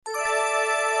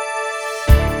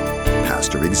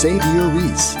Pastor Xavier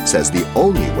Reese says the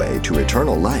only way to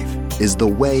eternal life is the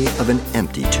way of an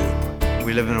empty tomb.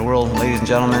 We live in a world, ladies and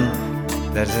gentlemen,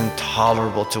 that is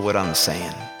intolerable to what I'm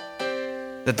saying.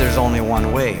 That there's only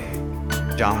one way,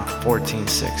 John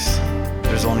 14:6.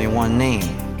 There's only one name,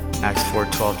 Acts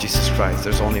 4:12, Jesus Christ.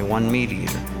 There's only one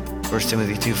mediator, 1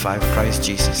 Timothy 2:5, Christ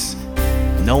Jesus.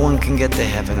 No one can get to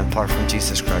heaven apart from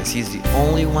Jesus Christ. He's the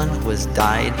only one who has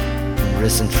died and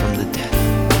risen from the dead.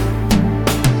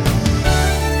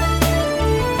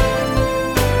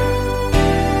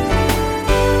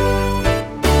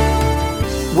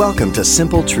 Welcome to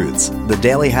Simple Truths, the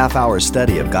daily half-hour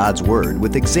study of God's Word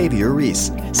with Xavier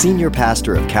Reese, Senior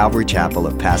Pastor of Calvary Chapel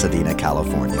of Pasadena,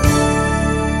 California.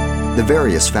 The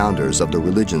various founders of the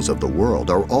religions of the world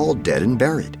are all dead and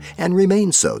buried, and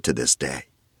remain so to this day.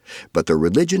 But the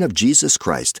religion of Jesus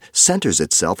Christ centers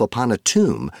itself upon a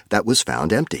tomb that was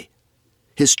found empty.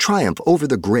 His triumph over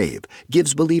the grave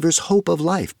gives believers hope of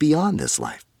life beyond this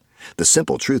life. The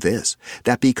simple truth is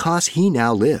that because He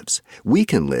now lives, we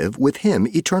can live with Him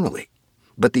eternally.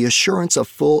 But the assurance of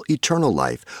full eternal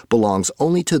life belongs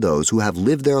only to those who have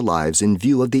lived their lives in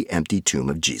view of the empty tomb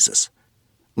of Jesus.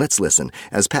 Let's listen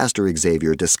as Pastor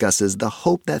Xavier discusses the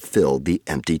hope that filled the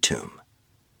empty tomb.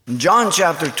 In John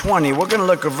chapter 20, we're going to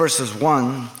look at verses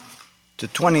 1 to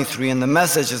 23, and the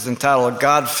message is entitled,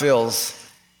 God Fills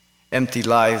Empty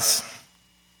Lives.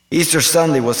 Easter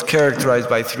Sunday was characterized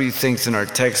by three things in our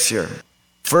text here.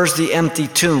 First, the empty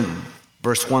tomb,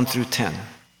 verse 1 through 10.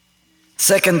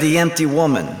 Second, the empty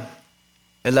woman,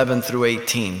 11 through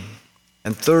 18.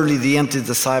 And thirdly, the empty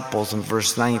disciples in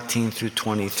verse 19 through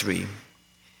 23.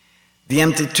 The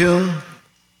empty tomb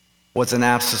was an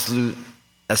absolute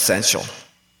essential.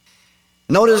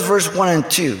 Notice verse 1 and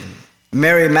 2.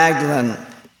 Mary Magdalene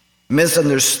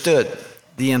misunderstood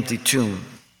the empty tomb.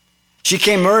 She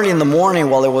came early in the morning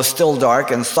while it was still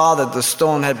dark and saw that the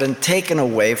stone had been taken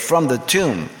away from the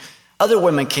tomb. Other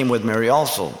women came with Mary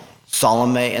also,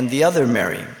 Salome and the other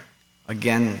Mary.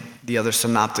 Again, the other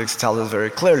synoptics tell us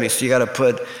very clearly. So you got to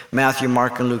put Matthew,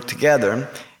 Mark, and Luke together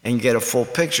and get a full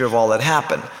picture of all that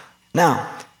happened. Now,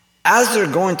 as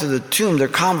they're going to the tomb, their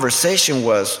conversation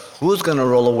was, who's going to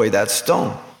roll away that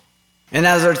stone? And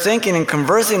as they're thinking and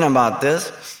conversing about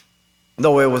this,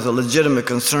 though it was a legitimate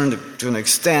concern to an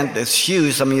extent, it's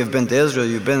huge. Some of you have been to Israel.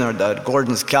 You've been there, at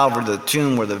Gordon's Calvary, the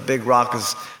tomb where the big rock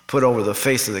is put over the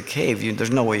face of the cave.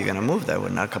 There's no way you're going to move that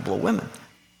with not a couple of women.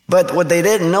 But what they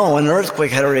didn't know, an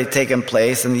earthquake had already taken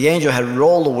place, and the angel had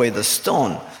rolled away the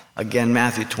stone. Again,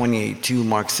 Matthew 28:2,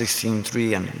 Mark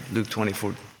 16:3, and Luke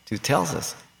 24:2 tells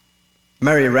us.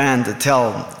 Mary ran to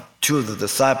tell two of the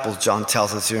disciples, John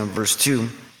tells us here in verse 2.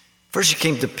 First she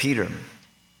came to Peter.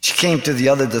 She came to the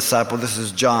other disciple, this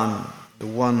is John, the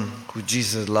one who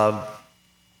Jesus loved.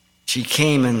 She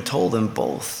came and told them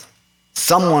both,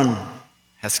 someone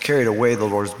has carried away the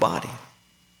Lord's body.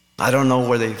 I don't know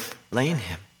where they've laid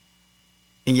him.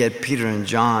 And yet Peter and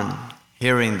John,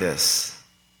 hearing this,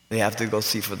 they have to go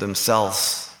see for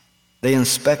themselves. They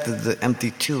inspected the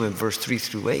empty tomb in verse 3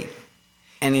 through 8.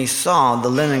 And he saw the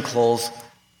linen clothes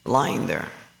lying there.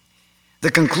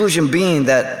 The conclusion being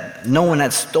that no one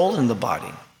had stolen the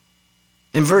body.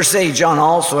 In verse 8, John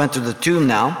also entered the tomb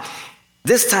now.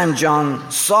 This time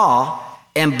John saw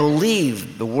and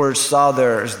believed. The word saw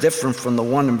there is different from the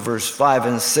one in verse 5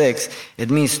 and 6. It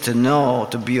means to know,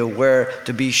 to be aware,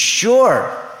 to be sure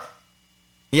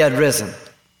he had risen.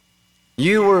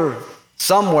 You were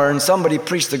somewhere and somebody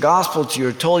preached the gospel to you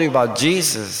or told you about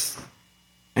Jesus.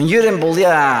 And you didn't believe,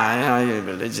 you're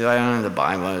religious, I don't know the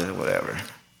Bible, whatever.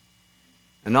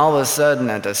 And all of a sudden,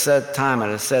 at a set time, at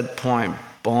a set point,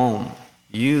 boom,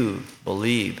 you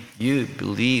believe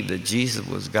that Jesus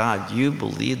was God. You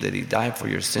believe that he died for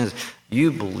your sins.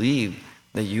 You believe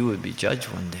that you would be judged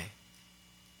one day.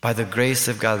 By the grace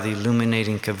of God, the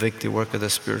illuminating, convicting work of the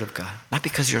Spirit of God. Not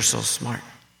because you're so smart.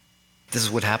 This is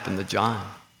what happened to John.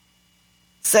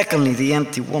 Secondly, the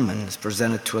empty woman is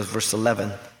presented to us, verse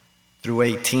 11 through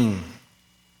 18.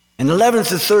 In 11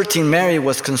 to 13, Mary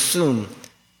was consumed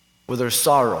with her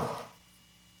sorrow.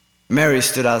 Mary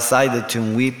stood outside the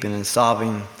tomb weeping and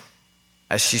sobbing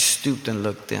as she stooped and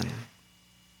looked in.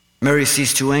 Mary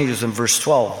sees two angels in verse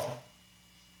 12.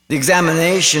 The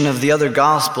examination of the other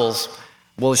Gospels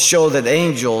will show that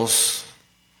angels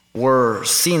were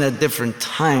seen at different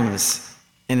times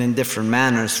and in different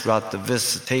manners throughout the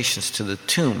visitations to the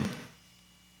tomb.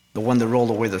 The one that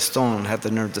rolled away the stone had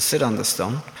the nerve to sit on the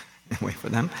stone and wait for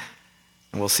them.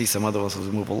 And we'll see some other ones as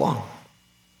we move along.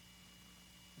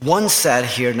 One sat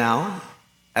here now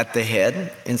at the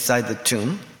head inside the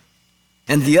tomb,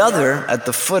 and the other at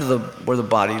the foot of where the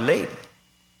body laid.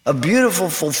 A beautiful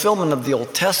fulfillment of the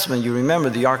Old Testament. You remember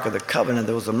the Ark of the Covenant,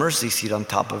 there was a mercy seat on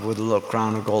top of it with a little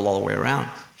crown of gold all the way around.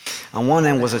 On one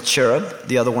end was a cherub,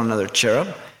 the other one another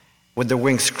cherub, with their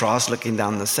wings crossed looking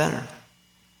down the center.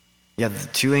 You have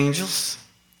the two angels.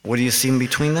 What do you see in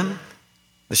between them?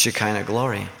 The Shekinah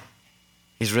glory.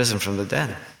 He's risen from the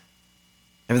dead.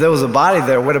 If there was a body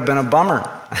there, it would have been a bummer.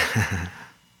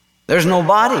 There's no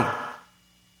body.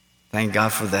 Thank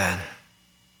God for that.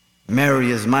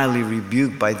 Mary is mildly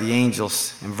rebuked by the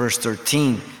angels in verse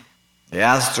 13. They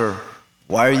asked her,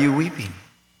 "Why are you weeping?"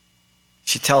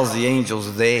 She tells the angels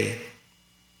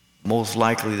most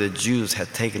likely the Jews,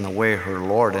 had taken away her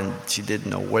Lord, and she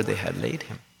didn't know where they had laid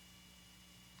him.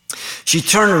 She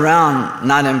turned around,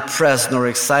 not impressed nor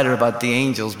excited about the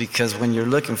angels, because when you're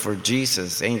looking for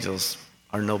Jesus, angels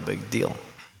are no big deal.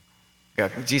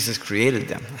 Jesus created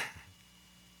them.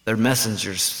 They're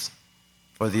messengers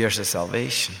for the heirs of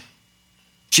salvation.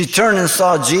 She turned and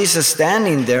saw Jesus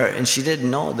standing there, and she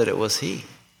didn't know that it was he.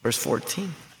 Verse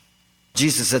 14.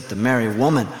 Jesus said to Mary,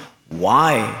 "Woman,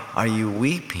 why are you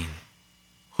weeping?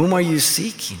 Whom are you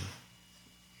seeking?"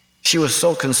 She was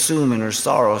so consumed in her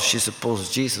sorrow, she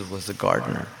supposed Jesus was the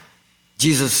gardener.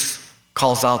 Jesus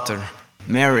calls out to her,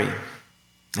 "Mary,"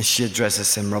 and she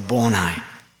addresses him, "Rabboni,"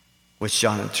 which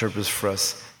John interprets for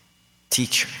us,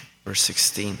 teacher. Verse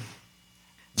 16.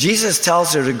 Jesus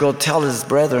tells her to go tell his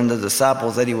brethren, the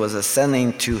disciples, that he was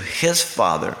ascending to his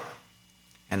Father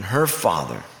and her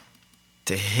Father,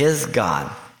 to his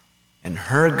God and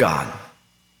her God.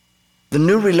 The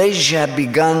new relationship had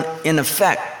begun in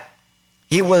effect.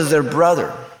 He was their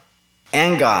brother,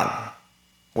 and God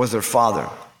was their Father.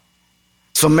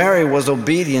 So Mary was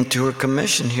obedient to her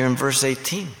commission here in verse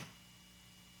 18.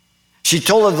 She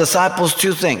told the disciples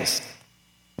two things: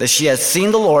 that she had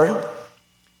seen the Lord,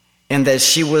 and that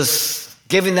she was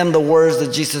giving them the words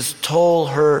that Jesus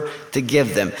told her to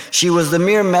give them. She was the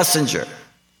mere messenger.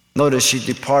 Notice she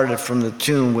departed from the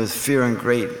tomb with fear and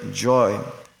great joy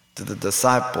to the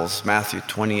disciples. Matthew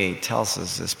 28 tells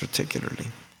us this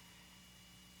particularly.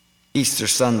 Easter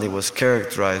Sunday was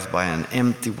characterized by an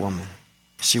empty woman.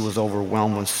 She was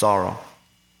overwhelmed with sorrow,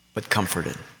 but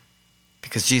comforted,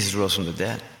 because Jesus rose from the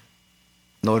dead.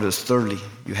 Notice thirdly,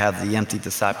 you have the empty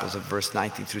disciples of verse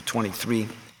 19 through 23.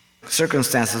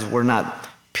 Circumstances were not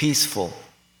peaceful.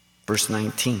 Verse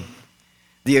 19.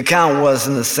 The account was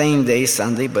in the same day,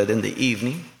 Sunday, but in the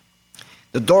evening.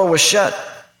 The door was shut.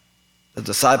 The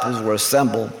disciples were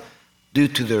assembled due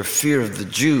to their fear of the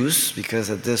Jews, because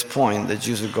at this point the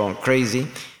Jews were going crazy.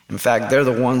 In fact, they're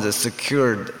the ones that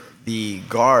secured the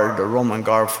guard, the Roman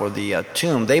guard for the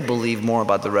tomb. They believed more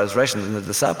about the resurrection than the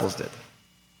disciples did.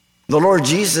 The Lord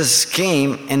Jesus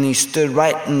came and he stood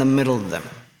right in the middle of them.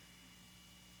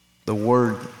 The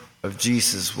word of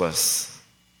Jesus was,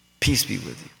 "Peace be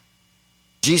with you."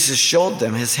 Jesus showed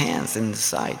them his hands and his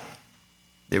side.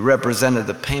 They represented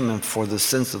the payment for the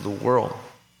sins of the world,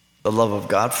 the love of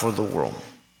God for the world,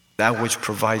 that which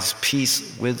provides peace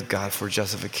with God for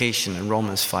justification in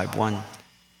Romans 5:1.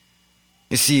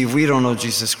 You see, if we don't know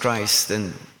Jesus Christ,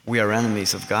 then we are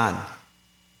enemies of God.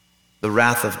 The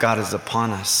wrath of God is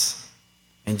upon us.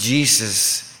 And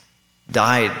Jesus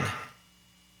died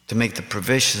to make the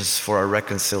provisions for our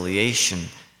reconciliation,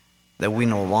 that we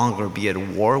no longer be at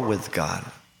war with God,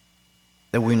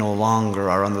 that we no longer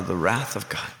are under the wrath of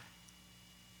God.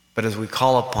 But as we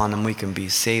call upon him, we can be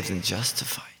saved and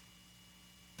justified.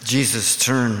 Jesus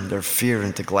turned their fear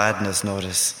into gladness,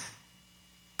 notice.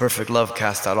 Perfect love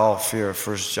casts out all fear,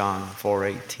 1 John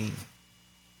 4:18.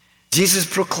 Jesus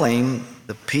proclaimed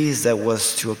the peace that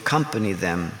was to accompany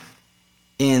them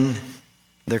in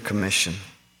their commission.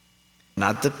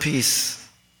 Not the peace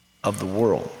of the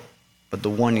world, but the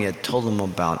one he had told them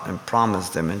about and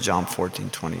promised them in John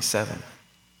 14:27.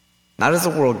 Not as the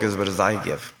world gives, but as I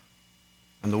give.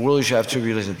 And the world you shall have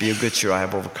tribulation. Be of good cheer, I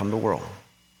have overcome the world.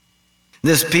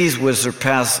 This peace would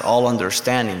surpass all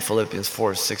understanding, Philippians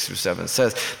 4:6-7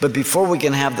 says. But before we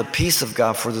can have the peace of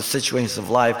God for the situations of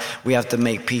life, we have to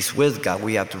make peace with God.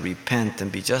 We have to repent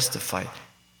and be justified.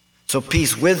 So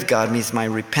peace with God means my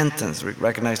repentance,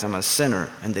 recognize I'm a sinner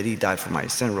and that he died for my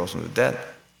sin, rose from the dead.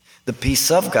 The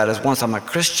peace of God is once I'm a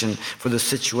Christian, for the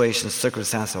situation,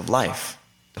 circumstance of life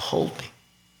to hold me.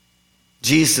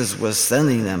 Jesus was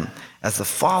sending them as the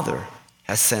Father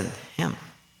has sent him.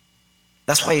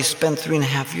 That's why he spent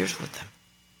 3.5 years with them.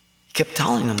 He kept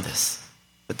telling them this,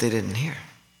 but they didn't hear.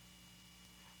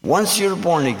 Once you're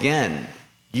born again,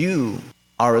 you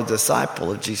are a disciple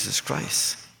of Jesus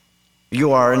Christ.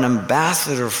 You are an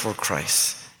ambassador for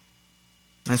Christ.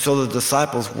 And so the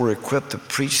disciples were equipped to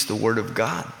preach the word of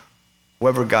God.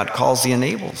 Whoever God calls, he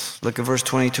enables. Look at verse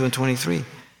 22 and 23.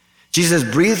 Jesus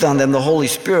breathed on them the Holy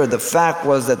Spirit. The fact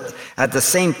was that at the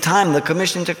same time, the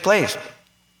commission took place.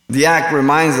 The act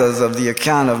reminds us of the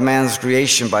account of man's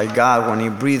creation by God when he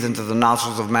breathed into the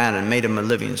nostrils of man and made him a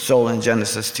living soul in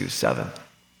Genesis 2:7.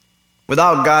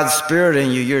 Without God's Spirit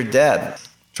in you, you're dead.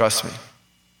 Trust me.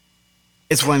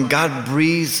 It's when God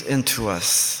breathes into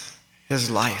us his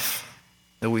life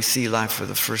that we see life for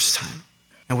the first time.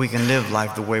 And we can live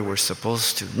life the way we're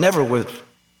supposed to. Never with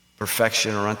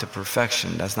perfection or unto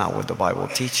perfection. That's not what the Bible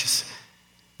teaches.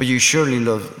 But you surely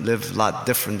live a lot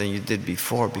different than you did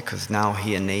before, because now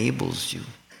he enables you.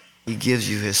 He gives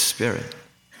you his Spirit.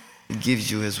 He gives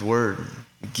you his word.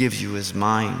 He gives you his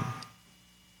mind.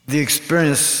 The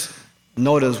experience,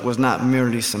 notice, was not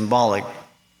merely symbolic,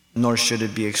 nor should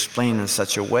it be explained in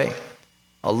such a way.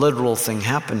 A literal thing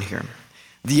happened here.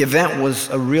 The event was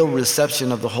a real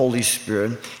reception of the Holy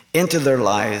Spirit into their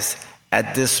lives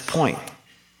at this point.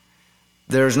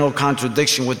 There is no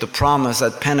contradiction with the promise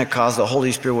at Pentecost the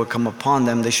Holy Spirit would come upon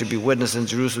them. They should be witnesses in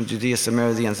Jerusalem, Judea,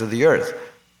 Samaria, the ends of the earth.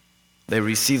 They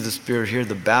received the Spirit here,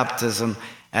 the baptism,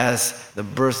 as the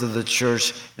birth of the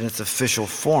church in its official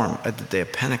form at the day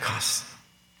of Pentecost.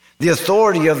 The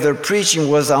authority of their preaching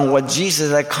was on what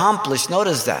Jesus had accomplished.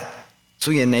 Notice that.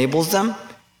 So he enables them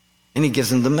and he gives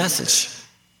them the message.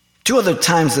 2 other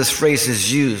times this phrase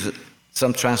is used.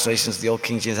 Some translations, the Old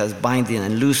King James, has binding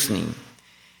and loosening.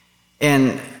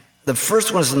 And the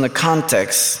first one is in the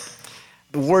context.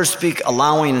 The words speak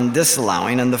allowing and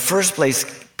disallowing. In the first place,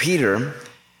 Peter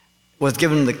was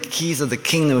given the keys of the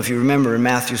kingdom, if you remember, in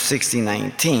Matthew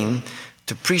 16:19,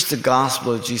 to preach the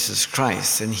gospel of Jesus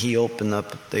Christ, and he opened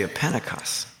up the day of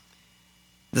Pentecost.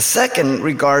 The second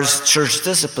regards church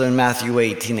discipline, Matthew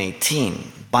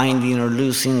 18:18, binding or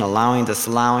loosing, allowing,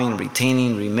 disallowing,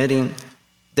 retaining, remitting,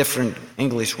 different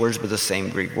English words but the same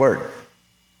Greek word.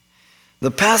 The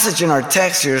passage in our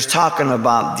text here is talking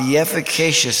about the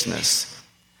efficaciousness,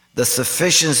 the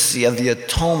sufficiency of the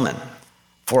atonement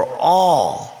for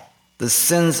all the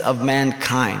sins of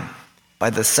mankind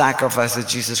by the sacrifice of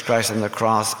Jesus Christ on the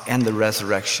cross and the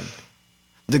resurrection.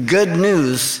 The good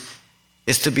news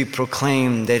is to be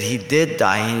proclaimed that he did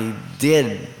die and he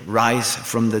did rise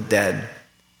from the dead.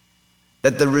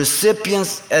 That the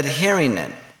recipients adhering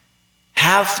it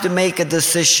have to make a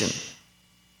decision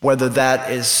whether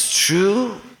that is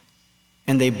true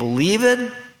and they believe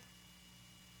it,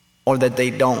 or that they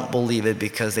don't believe it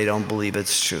because they don't believe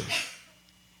it's true.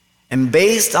 And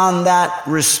based on that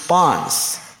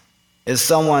response, if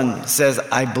someone says,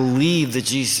 I believe that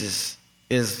Jesus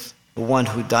is the one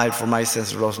who died for my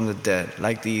sins and rose from the dead,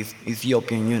 like the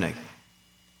Ethiopian eunuch,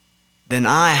 then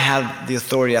I have the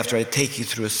authority, after I take you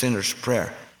through a sinner's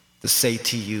prayer, to say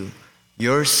to you,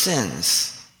 your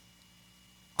sins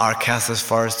are cast as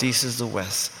far as the east is the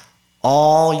west.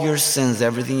 All your sins,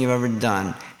 everything you've ever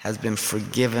done, has been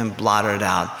forgiven, blotted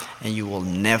out, and you will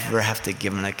never have to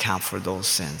give an account for those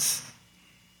sins.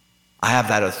 I have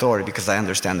that authority because I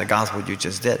understand the gospel you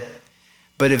just did.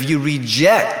 But if you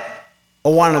reject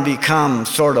or want to become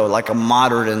sort of like a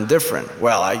moderate indifferent,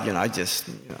 well,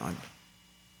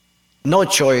 no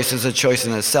choice is a choice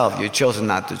in itself. You've chosen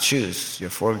not to choose. You're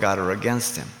for God or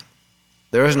against him.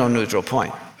 There is no neutral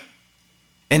point.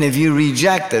 And if you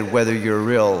reject it, whether you're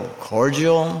real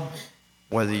cordial,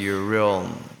 whether you're real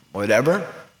whatever,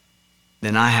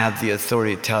 then I have the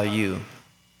authority to tell you,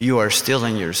 you are still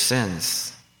in your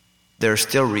sins. They're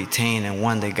still retained, and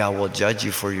one day God will judge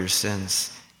you for your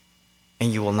sins,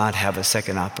 and you will not have a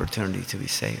second opportunity to be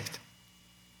saved.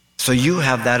 So you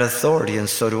have that authority, and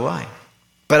so do I.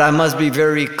 But I must be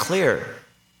very clear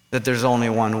that there's only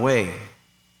one way.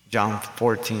 John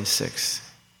 14:6.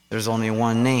 There's only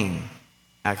one name.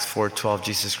 Acts 4:12,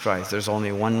 Jesus Christ. There's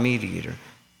only one mediator.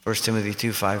 1 Timothy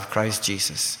 2:5, Christ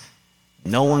Jesus.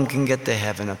 No one can get to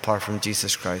heaven apart from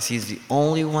Jesus Christ. He's the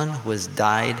only one who has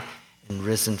died and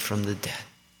risen from the dead.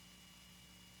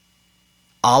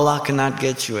 Allah cannot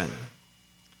get you in.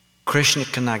 Krishna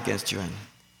cannot get you in.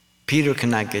 Peter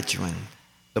cannot get you in.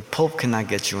 The Pope cannot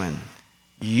get you in.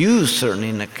 You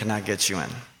certainly cannot get you in.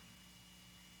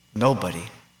 Nobody.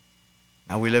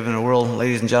 Now we live in a world,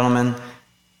 ladies and gentlemen,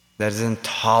 that is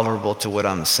intolerable to what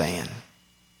I'm saying.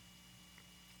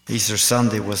 Easter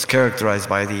Sunday was characterized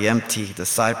by the empty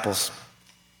disciples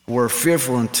who were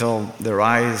fearful until their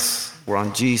eyes were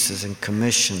on Jesus and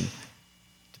commissioned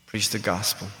to preach the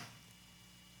gospel.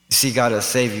 You see, God has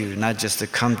saved you not just to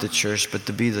come to church, but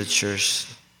to be the church.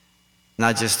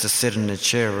 Not just to sit in a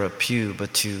chair or a pew,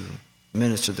 but to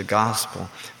minister the gospel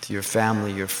to your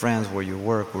family, your friends, where you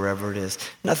work, wherever it is.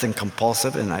 Nothing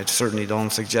compulsive, and I certainly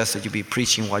don't suggest that you be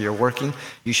preaching while you're working.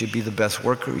 You should be the best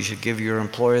worker. You should give your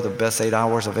employer the best 8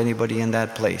 hours of anybody in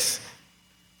that place.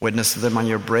 Witness to them on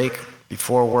your break,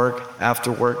 before work,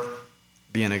 after work.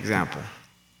 Be an example.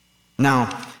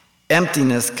 Now,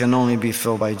 emptiness can only be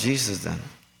filled by Jesus then.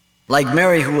 Like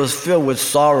Mary, who was filled with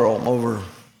sorrow over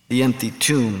the empty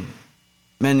tomb,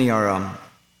 many are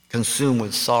consumed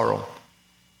with sorrow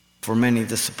for many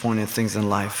disappointing things in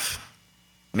life.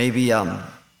 Maybe a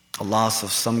loss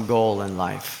of some goal in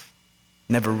life,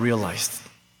 never realized,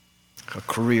 a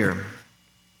career,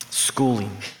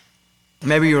 schooling.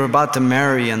 Maybe you're about to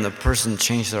marry and the person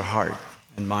changed their heart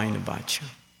and mind about you.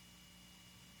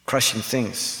 Crushing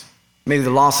things. Maybe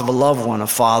the loss of a loved one, a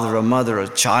father, a mother, a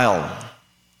child,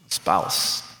 a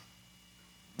spouse.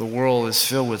 The world is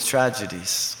filled with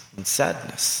tragedies and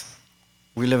sadness.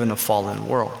 We live in a fallen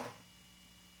world.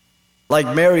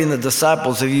 Like Mary and the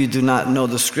disciples, if you do not know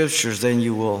the scriptures, then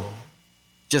you will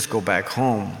just go back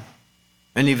home.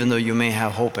 And even though you may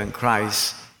have hope in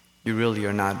Christ, you really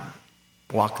are not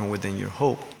walking within your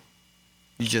hope.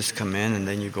 You just come in and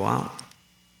then you go out.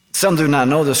 Some do not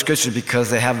know the scriptures because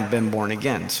they haven't been born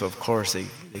again. So of course they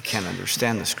can't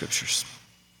understand the scriptures.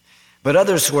 But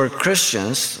others who are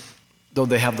Christians, though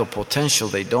they have the potential,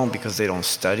 they don't, because they don't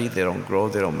study, they don't grow,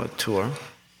 they don't mature.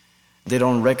 They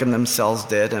don't reckon themselves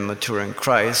dead and mature in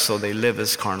Christ, so they live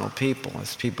as carnal people,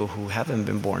 as people who haven't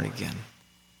been born again.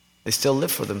 They still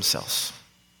live for themselves.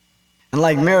 And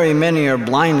like Mary, many are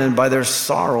blinded by their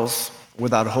sorrows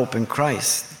without hope in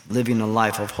Christ, living a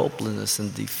life of hopelessness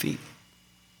and defeat.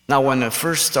 Now, when it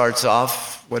first starts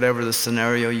off, whatever the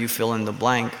scenario, you fill in the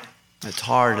blank. It's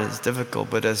hard, it's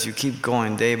difficult, but as you keep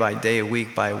going day by day,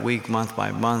 week by week, month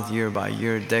by month, year by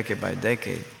year, decade by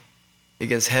decade, it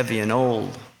gets heavy and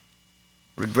old.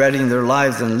 Regretting their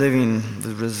lives and living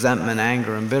with resentment,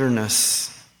 anger, and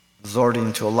bitterness,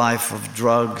 resorting to a life of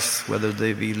drugs, whether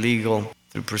they be legal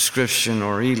through prescription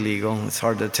or illegal. It's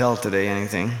hard to tell today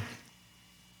anything.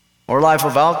 Or a life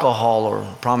of alcohol or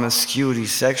promiscuity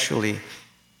sexually,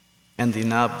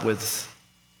 ending up with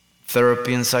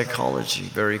therapy and psychology,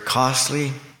 very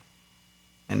costly,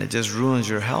 and it just ruins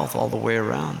your health all the way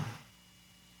around.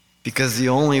 Because the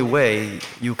only way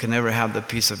you can ever have the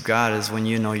peace of God is when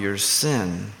you know your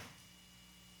sin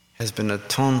has been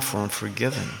atoned for and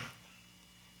forgiven.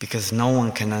 Because no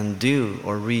one can undo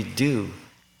or redo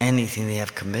anything they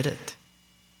have committed.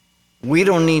 We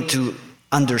don't need to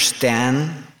understand,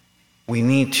 we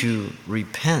need to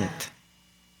repent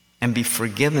and be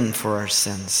forgiven for our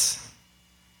sins.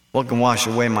 What can wash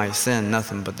away my sin?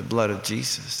 Nothing but the blood of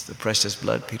Jesus, the precious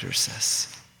blood, Peter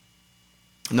says.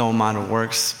 No amount of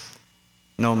works,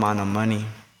 no amount of money,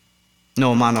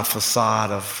 no amount of facade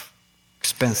of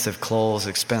expensive clothes,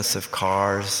 expensive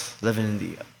cars, living in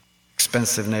the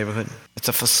expensive neighborhood. It's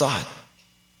a facade.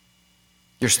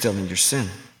 You're still in your sin.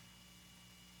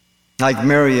 Like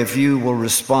Mary, if you will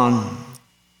respond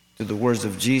to the words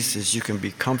of Jesus, you can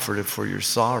be comforted for your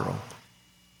sorrow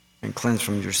and cleansed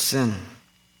from your sin.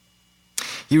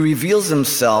 He reveals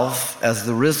himself as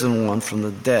the risen one from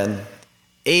the dead,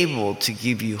 able to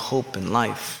give you hope in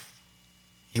life.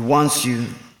 He wants you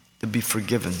to be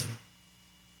forgiven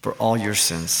for all your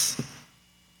sins.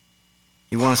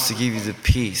 He wants to give you the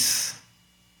peace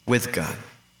with God,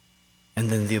 and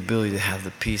then the ability to have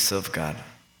the peace of God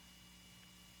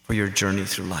for your journey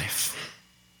through life.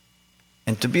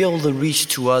 And to be able to reach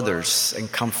to others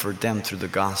and comfort them through the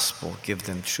gospel, give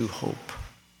them true hope.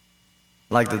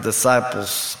 Like the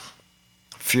disciples,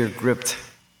 fear gripped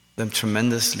them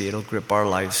tremendously. It'll grip our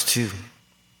lives too,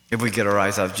 if we get our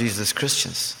eyes off Jesus.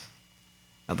 Christians.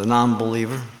 Now the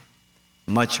non-believer,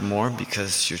 much more,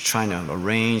 because you're trying to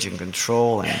arrange and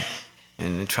control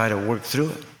and try to work through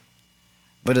it.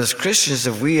 But as Christians,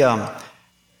 if we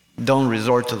don't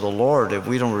resort to the Lord, if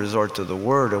we don't resort to the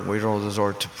Word, if we don't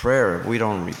resort to prayer, if we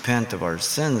don't repent of our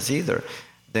sins either,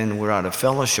 then we're out of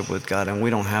fellowship with God, and we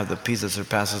don't have the peace that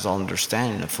surpasses all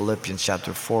understanding of Philippians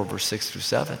chapter 4, verse 6 through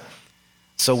 7.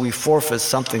 So we forfeit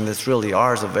something that's really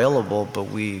ours available, but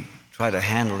we try to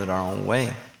handle it our own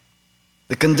way.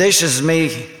 The conditions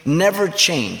may never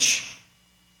change,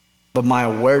 but my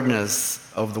awareness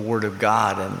of the Word of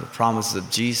God and the promises of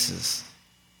Jesus,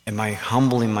 and my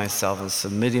humbling myself and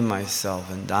submitting myself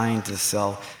and dying to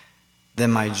self,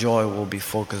 then my joy will be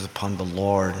focused upon the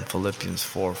Lord in Philippians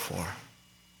 4:4.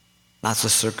 Not the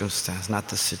circumstance, not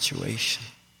the situation.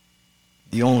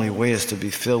 The only way is to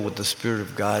be filled with the Spirit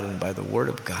of God and by the Word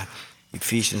of God.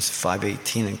 Ephesians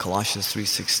 5:18 and Colossians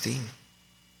 3:16.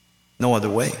 No other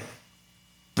way.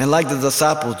 And like the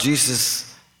disciples,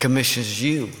 Jesus commissions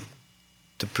you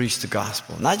to preach the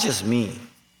gospel. Not just me,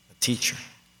 a teacher.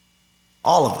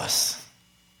 All of us.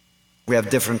 We have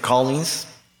different callings,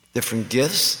 different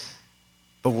gifts,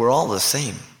 but we're all the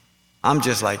same. I'm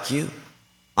just like you.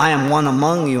 I am one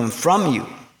among you and from you.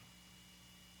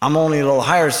 I'm only a little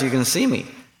higher so you can see me,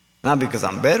 not because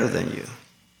I'm better than you.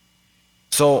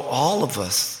 So all of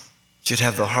us should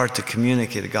have the heart to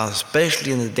communicate to God,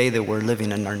 especially in the day that we're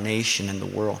living in our nation and the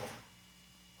world.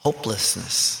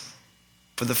 Hopelessness.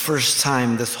 For the first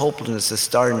time, this hopelessness is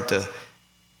starting to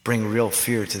bring real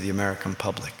fear to the American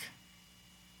public.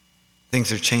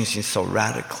 Things are changing so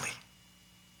radically.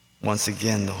 Once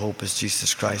again, the hope is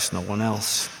Jesus Christ, no one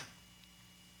else.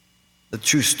 The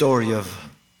true story of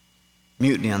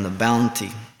Mutiny on the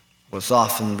Bounty was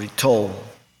often retold.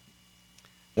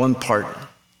 One part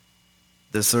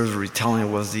deserves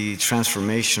retelling was the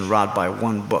transformation wrought by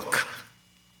one book.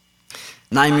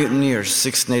 9 mutineers,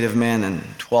 6 native men and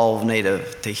 12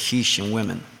 native Tahitian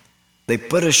women. They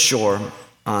put ashore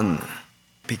on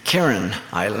Pitcairn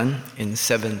Island in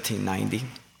 1790.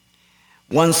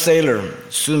 One sailor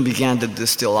soon began to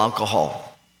distill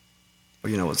alcohol.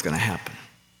 Well, you know what's going to happen.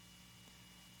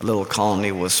 A little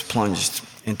colony was plunged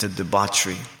into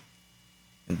debauchery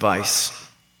and vice.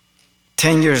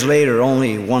 10 years later,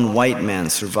 only one white man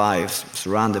survived,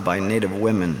 surrounded by native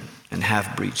women and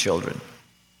half-breed children.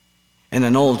 In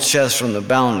an old chest from the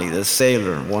Bounty, the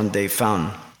sailor one day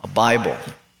found a Bible.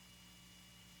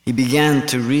 He began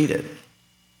to read it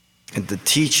and to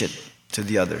teach it to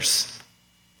the others.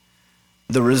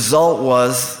 The result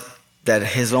was that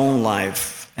his own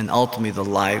life and ultimately the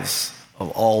lives of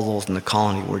all those in the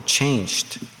colony were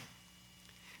changed.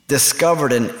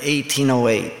 Discovered in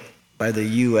 1808 by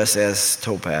the USS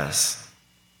Topaz,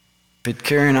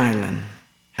 Pitcairn Island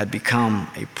had become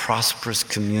a prosperous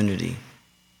community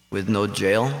with no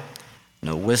jail,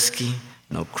 no whiskey,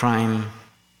 no crime,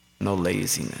 no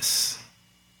laziness.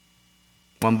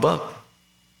 One book,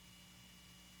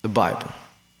 the Bible.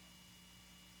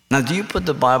 Now, do you put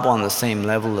the Bible on the same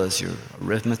level as your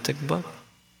arithmetic book,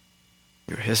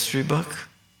 your history book?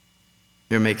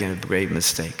 You're making a great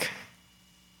mistake.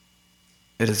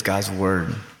 It is God's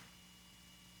Word.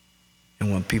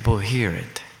 And when people hear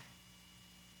it,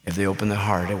 if they open their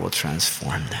heart, it will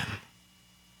transform them.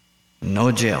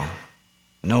 No jail,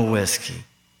 no whiskey,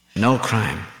 no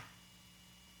crime,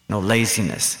 no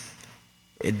laziness.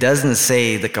 It doesn't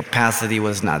say the capacity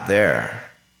was not there.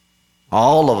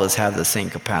 All of us have the same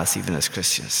capacity, even as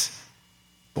Christians.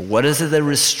 But what is it that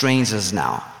restrains us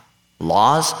now?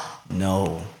 Laws?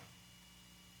 No.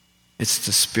 It's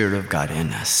the Spirit of God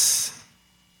in us.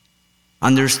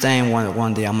 Understand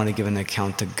one day I'm going to give an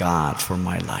account to God for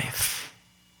my life.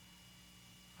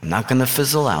 I'm not going to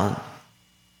fizzle out.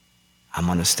 I'm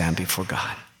going to stand before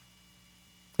God.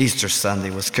 Easter Sunday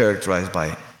was characterized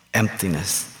by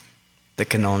emptiness that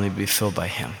can only be filled by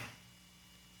Him.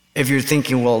 If you're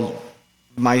thinking, well,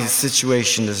 my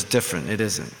situation is different, it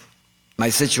isn't. My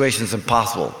situation is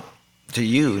impossible to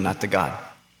you, not to God.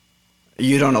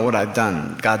 You don't know what I've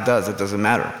done. God does. It doesn't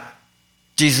matter.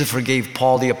 Jesus forgave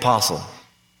Paul the apostle.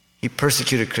 He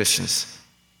persecuted Christians.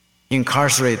 He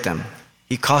incarcerated them.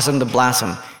 He caused them to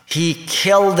blaspheme. He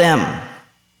killed them.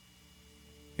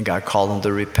 And God called him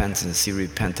to repentance. He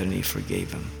repented and He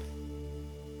forgave him.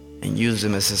 And used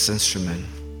him as His instrument,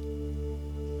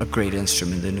 a great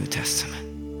instrument in the New Testament.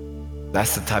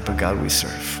 That's the type of God we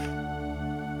serve.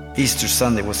 Easter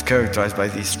Sunday was characterized by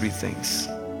these 3 things.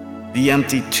 The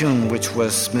empty tomb, which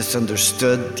was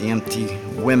misunderstood, the empty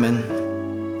women,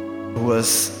 who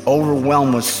was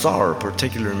overwhelmed with sorrow,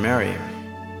 particularly Mary,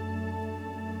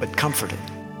 but comforted.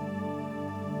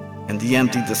 And the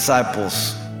empty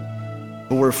disciples,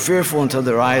 who were fearful until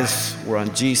their eyes were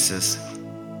on Jesus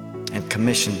and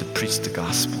commissioned to preach the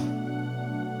gospel.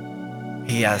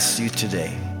 He asks you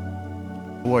today,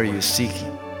 who are you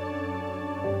seeking?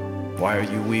 Why are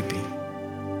you weeping?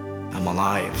 I'm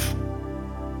alive.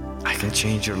 I can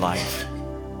change your life.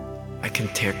 I can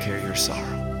take care of your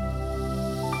sorrow.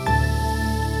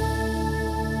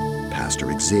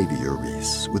 Pastor Xavier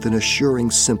Reese with an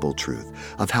assuring simple truth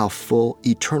of how full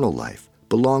eternal life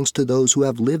belongs to those who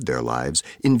have lived their lives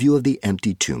in view of the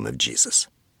empty tomb of Jesus.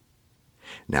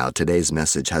 Now, today's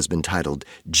message has been titled,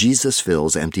 Jesus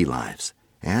Fills Empty Lives,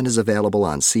 and is available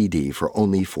on CD for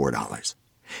only $4.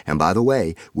 And by the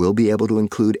way, we'll be able to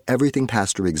include everything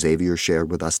Pastor Xavier shared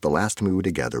with us the last time we were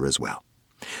together as well.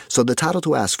 So the title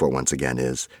to ask for once again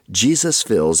is, Jesus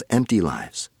Fills Empty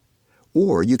Lives.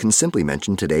 Or you can simply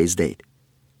mention today's date.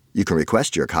 You can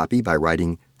request your copy by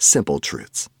writing Simple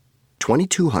Truths,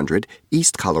 2200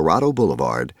 East Colorado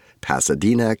Boulevard,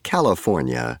 Pasadena,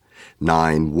 California,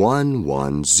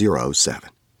 91107.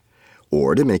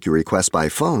 Or to make your request by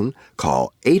phone,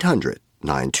 call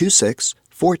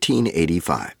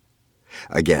 800-926-1485.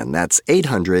 Again, that's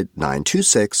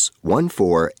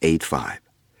 800-926-1485.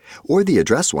 Or the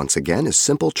address once again is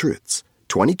Simple Truths,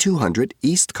 2200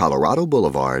 East Colorado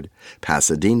Boulevard,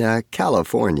 Pasadena,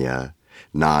 California,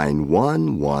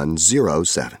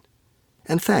 91107.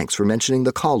 And thanks for mentioning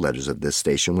the call letters of this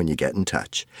station when you get in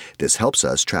touch. This helps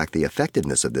us track the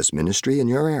effectiveness of this ministry in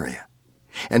your area.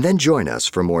 And then join us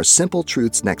for more Simple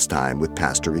Truths next time with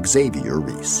Pastor Xavier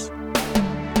Reese.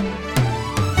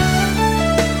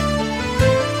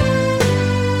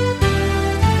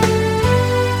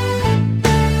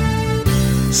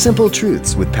 Simple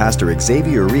Truths with Pastor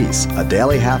Xavier Reese, a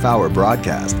daily half-hour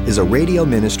broadcast, is a radio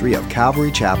ministry of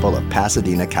Calvary Chapel of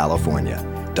Pasadena, California.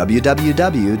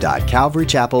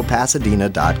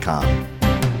 www.calvarychapelpasadena.com.